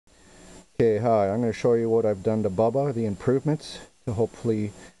Okay, hi, I'm going to show you what I've done to BUBA, the improvements to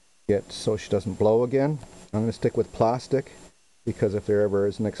hopefully get so she doesn't blow again. I'm going to stick with plastic because if there ever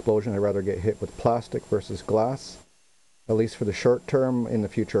is an explosion, I'd rather get hit with plastic versus glass. At least for the short term. In the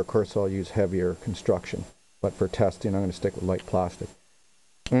future, of course, I'll use heavier construction. But for testing, I'm going to stick with light plastic.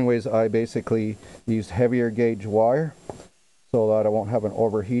 Anyways, I basically used heavier gauge wire so that I won't have an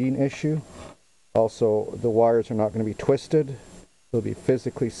overheating issue. Also, the wires are not going to be twisted. They'll be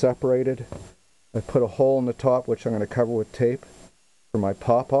physically separated. I put a hole in the top, which I'm going to cover with tape for my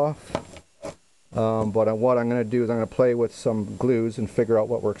pop-off. But what I'm going to do is I'm going to play with some glues and figure out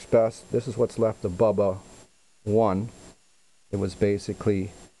what works best. This is what's left of BUBA 1. It was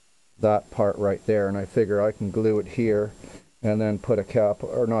basically that part right there, and I figure I can glue it here and then put a cap,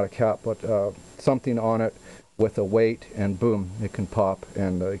 or not a cap, but something on it with a weight, and boom, it can pop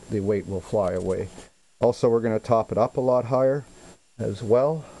and the weight will fly away. Also, we're going to top it up a lot higher as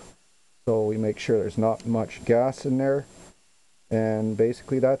well, so we make sure there's not much gas in there, and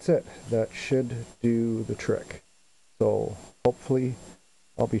basically that's it. That should do the trick. So hopefully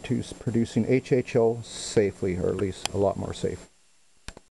I'll be producing HHO safely, or at least a lot more safe.